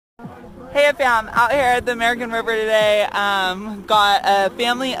Hey fam, out here at the American River today, got a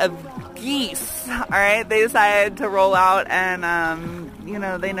family of geese. Alright, they decided to roll out and you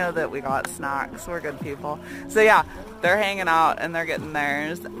know, they know that we got snacks, we're good people. So yeah, they're hanging out and they're getting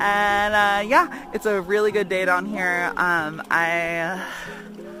theirs. And yeah, it's a really good day down here.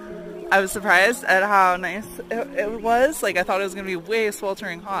 I was surprised at how nice it was. Like, I thought it was gonna be way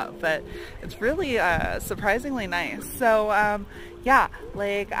sweltering hot, but it's really surprisingly nice. So yeah,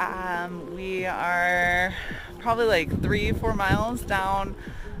 like we are probably like 3-4 miles down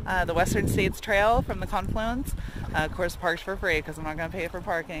the Western States Trail from the confluence. Of course, parked for free because I'm not gonna pay for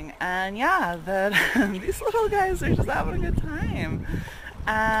parking. And yeah, these little guys are just having a good time.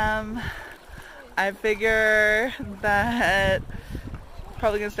 I figure that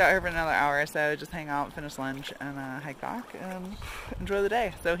probably gonna stay out here for another hour or so, just hang out, finish lunch, and hike back and enjoy the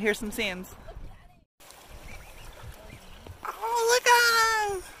day. So here's some scenes. Oh, look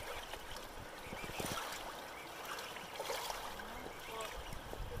at him!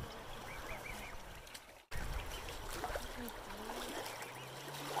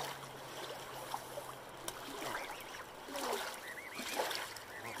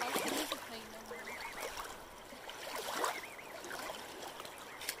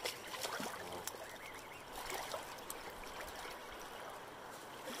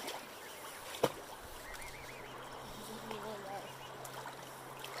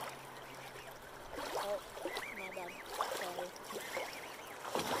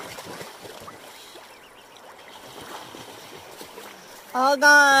 All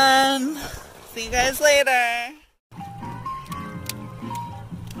gone. See you guys later.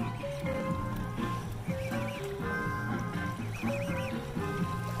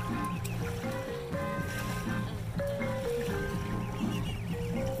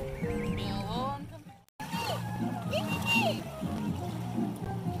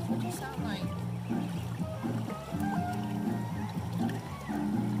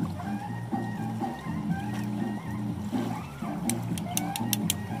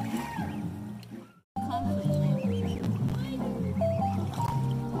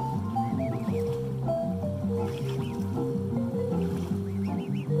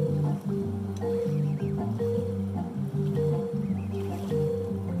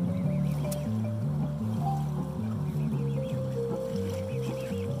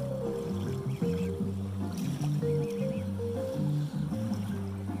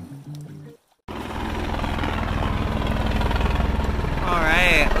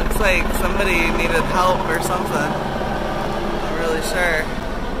 Looks like somebody needed help or something. Not really sure.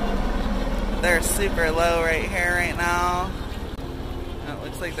 They're super low right here right now. And it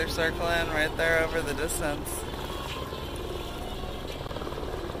looks like they're circling right there over the distance.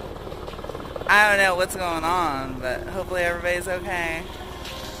 I don't know what's going on, but hopefully everybody's okay.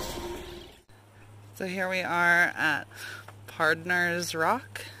 So here we are at Pardner's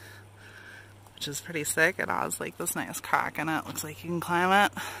Rock, which is pretty sick. It has like this nice crack in it. Looks like you can climb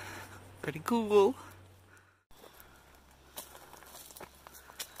it. Pretty cool.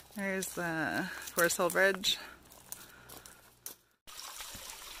 There's the Forest Hill Bridge.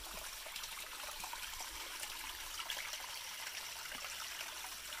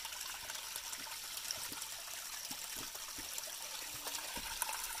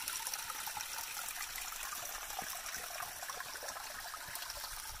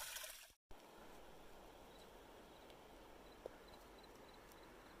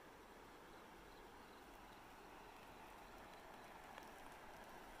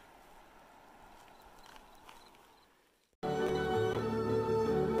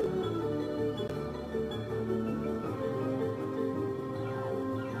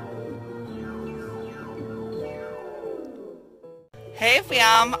 Hey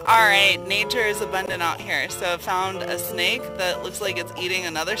fam! Alright, nature is abundant out here. So I found a snake that looks like it's eating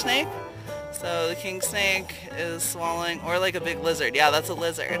another snake. So the king snake is swallowing, or like a big lizard. Yeah, that's a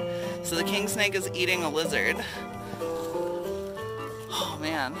lizard. So the king snake is eating a lizard. Oh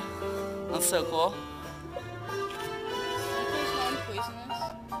man, that's so cool.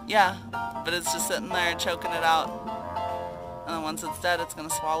 Yeah, but it's just sitting there choking it out. And then once it's dead, it's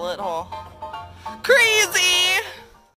gonna swallow it whole. Crazy!